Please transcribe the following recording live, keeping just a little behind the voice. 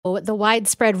The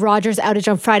widespread Rogers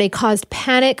outage on Friday caused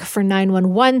panic for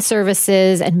 911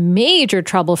 services and major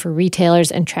trouble for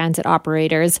retailers and transit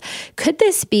operators. Could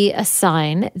this be a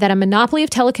sign that a monopoly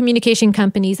of telecommunication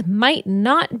companies might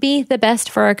not be the best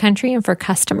for our country and for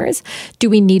customers? Do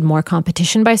we need more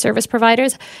competition by service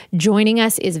providers? Joining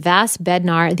us is Vas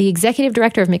Bednar, the Executive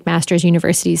Director of McMaster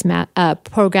University's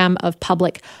Program of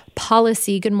Public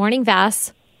Policy. Good morning,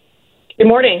 Vas. Good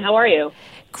morning. How are you?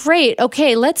 Great.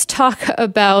 Okay, let's talk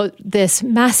about this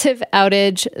massive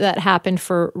outage that happened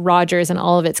for Rogers and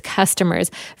all of its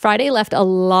customers. Friday left a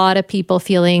lot of people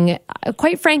feeling,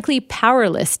 quite frankly,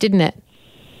 powerless, didn't it?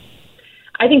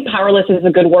 I think powerless is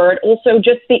a good word. Also,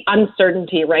 just the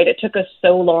uncertainty, right? It took us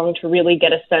so long to really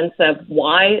get a sense of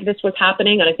why this was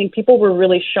happening. And I think people were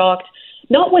really shocked,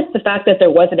 not with the fact that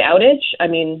there was an outage. I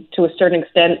mean, to a certain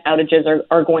extent, outages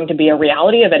are going to be a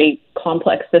reality of any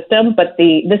complex system, but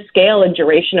the scale and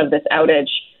duration of this outage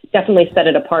definitely set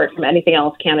it apart from anything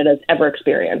else Canada's ever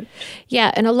experienced.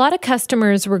 Yeah, and a lot of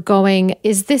customers were going,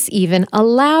 is this even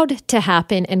allowed to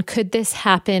happen? And could this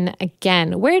happen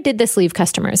again? Where did this leave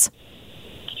customers?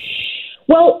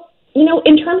 Well,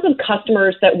 in terms of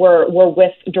customers that were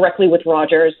directly with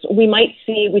Rogers, we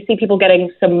see people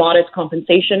getting some modest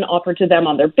compensation offered to them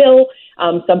on their bill.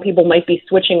 Some people might be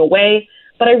switching away.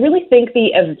 But I really think the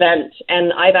event,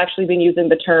 and I've actually been using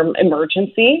the term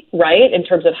emergency, right, in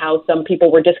terms of how some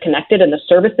people were disconnected and the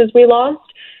services we lost.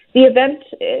 The event,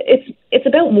 it's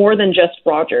about more than just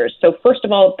Rogers. So first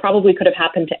of all, it probably could have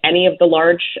happened to any of the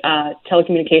large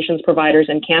telecommunications providers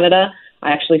in Canada. I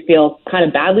actually feel kind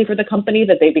of badly for the company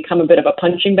that they become a bit of a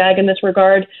punching bag in this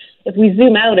regard. If we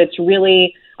zoom out, it's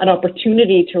really an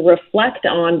opportunity to reflect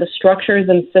on the structures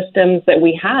and systems that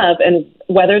we have and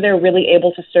whether they're really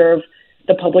able to serve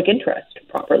the public interest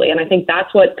properly. And I think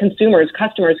that's what consumers,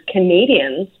 customers,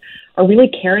 Canadians are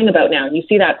really caring about now. You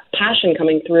see that passion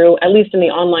coming through, at least in the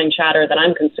online chatter that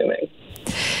I'm consuming.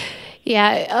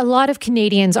 Yeah, a lot of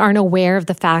Canadians aren't aware of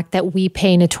the fact that we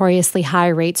pay notoriously high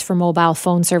rates for mobile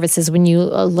phone services. When you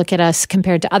look at us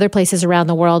compared to other places around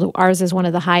the world, ours is one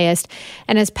of the highest.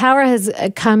 And as power has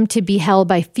come to be held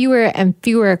by fewer and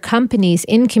fewer companies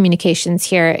in communications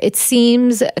here, it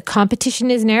seems competition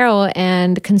is narrow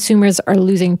and consumers are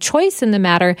losing choice in the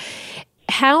matter.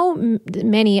 How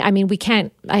many,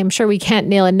 I'm sure we can't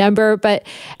nail a number, but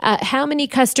how many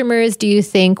customers do you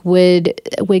think would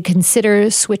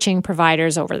consider switching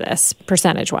providers over this,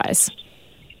 percentage-wise?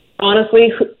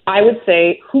 Honestly, I would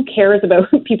say who cares about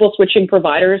people switching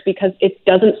providers, because it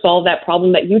doesn't solve that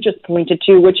problem that you just pointed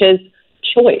to, which is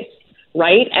choice,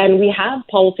 right? And we have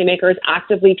policymakers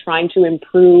actively trying to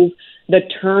improve the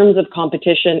terms of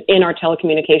competition in our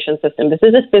telecommunications system. This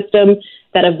is a system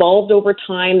that evolved over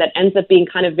time that ends up being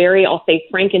kind of very, I'll say,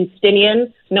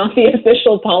 Frankensteinian, not the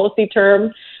official policy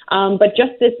term. But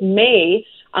just this May,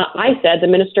 the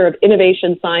Minister of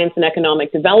Innovation, Science and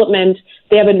Economic Development,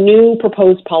 they have a new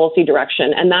proposed policy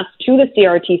direction, and that's to the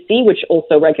CRTC, which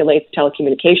also regulates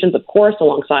telecommunications, of course,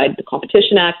 alongside the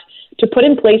Competition Act, to put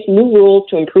in place new rules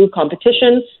to improve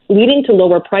competition, leading to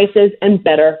lower prices and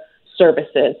better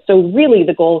services. So really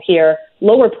the goal here,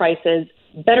 lower prices,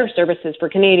 better services for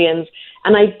Canadians.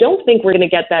 And I don't think we're going to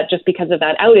get that just because of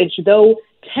that outage, though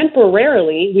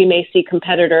temporarily we may see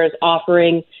competitors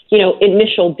offering,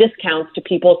 initial discounts to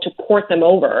people to port them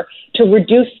over to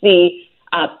reduce the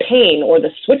pain or the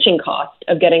switching cost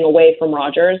of getting away from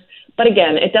Rogers. But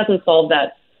again, it doesn't solve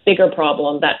that bigger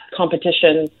problem, that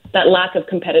competition, that lack of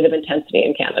competitive intensity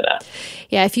in Canada.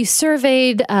 Yeah, if you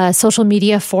surveyed social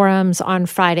media forums on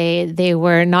Friday, they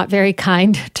were not very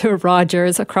kind to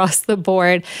Rogers across the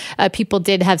board. People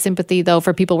did have sympathy, though,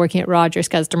 for people working at Rogers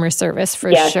customer service,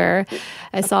 for sure.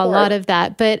 I saw a lot of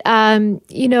that. But,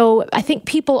 I think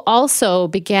people also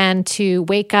began to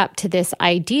wake up to this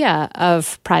idea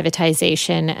of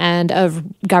privatization and of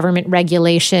government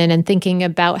regulation and thinking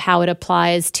about how it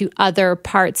applies to other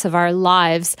parts of our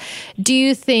lives. Do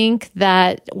you think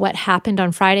that what happened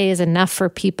on Friday is enough for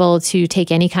people to take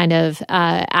any kind of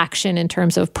action in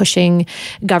terms of pushing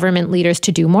government leaders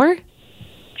to do more?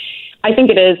 I think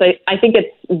it is. I think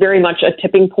it's very much a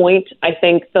tipping point. I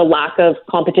think the lack of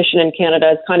competition in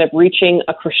Canada is kind of reaching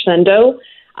a crescendo,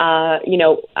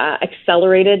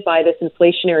 accelerated by this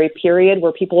inflationary period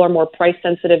where people are more price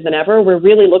sensitive than ever. We're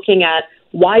really looking at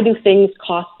why do things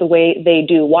cost the way they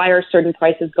do? Why are certain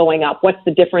prices going up? What's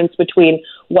the difference between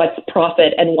what's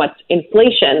profit and what's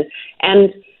inflation?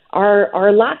 And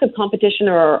our lack of competition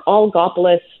or our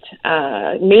oligopolist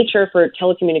nature for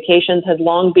telecommunications has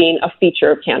long been a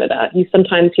feature of Canada. You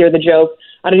sometimes hear the joke,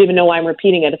 I don't even know why I'm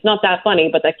repeating it. It's not that funny,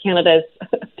 but that Canada's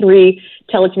 3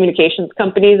 telecommunications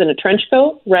companies in a trench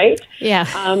coat, right? Yeah.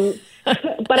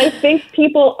 But I think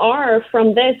people are,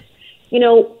 from this,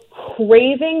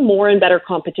 craving more and better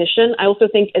competition. I also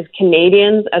think as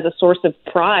Canadians, as a source of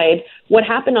pride, what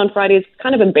happened on Friday is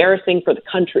kind of embarrassing for the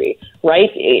country, right?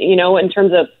 In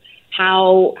terms of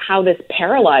how this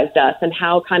paralyzed us and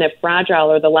how kind of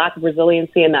fragile or the lack of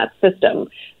resiliency in that system.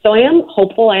 So I am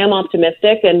hopeful, I am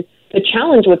optimistic. And the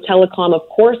challenge with telecom, of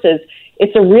course, is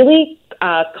it's a really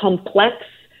complex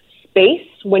space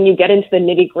when you get into the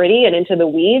nitty-gritty and into the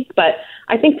weeds. But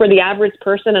I think for the average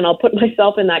person, and I'll put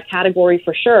myself in that category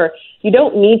for sure, you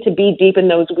don't need to be deep in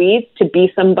those weeds to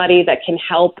be somebody that can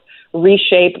help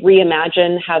reshape,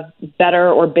 reimagine, have better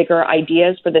or bigger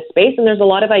ideas for this space. And there's a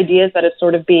lot of ideas that have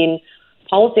sort of been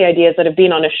policy ideas that have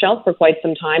been on a shelf for quite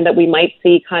some time that we might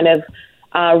see kind of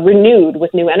renewed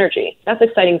with new energy. That's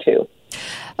exciting too.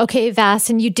 Okay, Vas,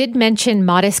 and you did mention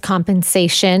modest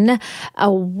compensation.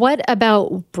 What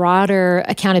about broader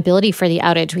accountability for the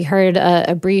outage? We heard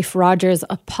a brief Rogers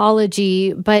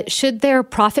apology, but should their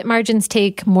profit margins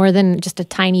take more than just a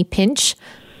tiny pinch?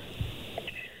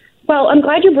 Well, I'm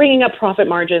glad you're bringing up profit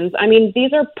margins. I mean,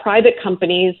 these are private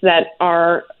companies that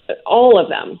are all of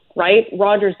them, right?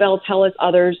 Rogers, Bell, TELUS,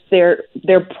 others, their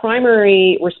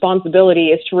primary responsibility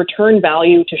is to return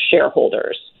value to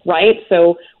shareholders, right?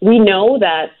 So we know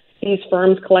that these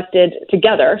firms collected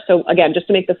together. So again, just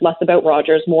to make this less about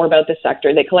Rogers, more about this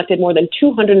sector, they collected more than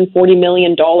 $240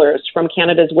 million from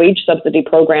Canada's wage subsidy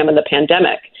program in the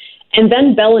pandemic. And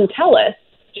then Bell and TELUS,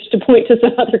 just to point to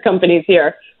some other companies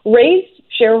here, raised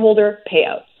shareholder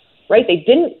payouts, right? They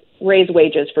didn't raise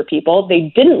wages for people.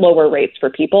 They didn't lower rates for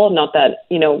people. Not that,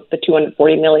 the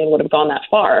 $240 million would have gone that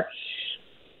far.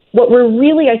 What we're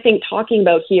really, I think, talking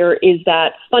about here is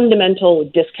that fundamental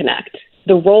disconnect.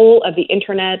 The role of the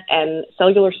internet and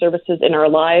cellular services in our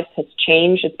lives has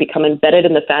changed. It's become embedded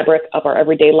in the fabric of our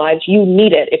everyday lives. You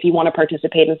need it if you want to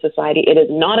participate in society. It is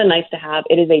not a nice to have.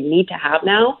 It is a need to have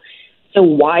now. So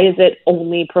why is it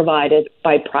only provided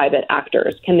by private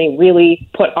actors? Can they really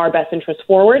put our best interests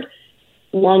forward?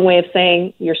 Long way of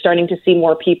saying you're starting to see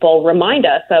more people remind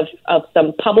us of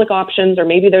some public options, or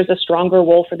maybe there's a stronger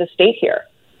role for the state here.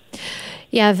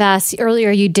 Yeah, Vas, earlier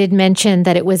you did mention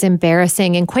that it was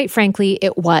embarrassing, and quite frankly,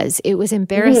 it was. It was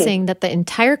embarrassing that the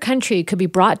entire country could be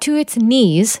brought to its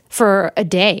knees for a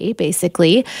day,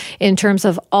 basically, in terms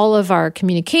of all of our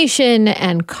communication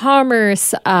and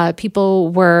commerce.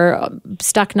 People were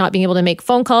stuck not being able to make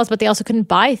phone calls, but they also couldn't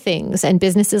buy things, and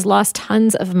businesses lost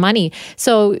tons of money.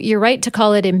 So you're right to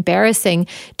call it embarrassing.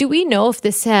 Do we know if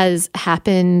this has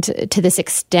happened to this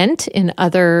extent in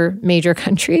other major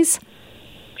countries?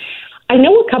 I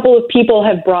know a couple of people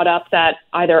have brought up that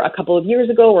either a couple of years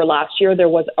ago or last year there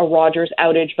was a Rogers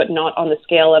outage, but not on the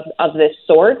scale of this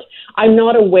sort. I'm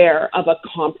not aware of a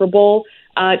comparable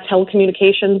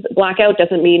telecommunications blackout.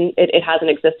 Doesn't mean it hasn't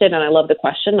existed, and I love the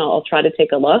question. I'll try to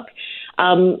take a look.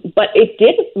 But it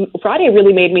did, Friday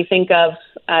really made me think of,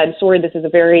 sorry, this is a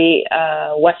very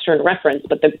Western reference,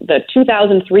 but the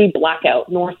 2003 blackout,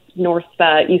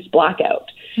 Northeast blackout.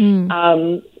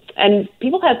 And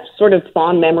people have sort of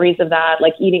fond memories of that,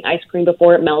 like eating ice cream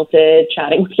before it melted,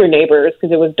 chatting with your neighbors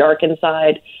because it was dark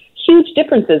inside. Huge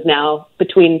differences now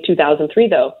between 2003,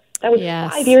 though. That was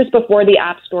 5 years before the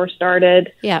App Store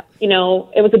started. Yeah.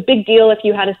 It was a big deal if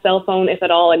you had a cell phone, if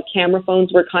at all, and camera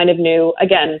phones were kind of new.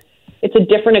 Again, it's a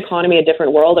different economy, a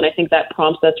different world, and I think that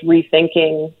prompts us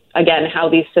rethinking, again, how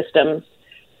these systems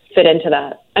fit into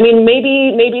that. I mean,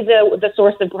 maybe the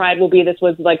source of pride will be this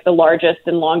was like the largest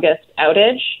and longest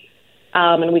outage,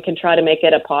 and we can try to make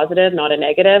it a positive, not a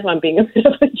negative. I'm being a bit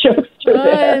of a jokester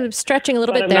there. I'm stretching a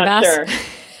little bit there, Vas. Sure.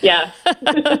 Yeah.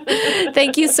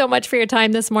 Thank you so much for your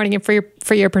time this morning and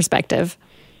for your perspective.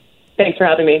 Thanks for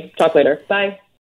having me. Talk later. Bye.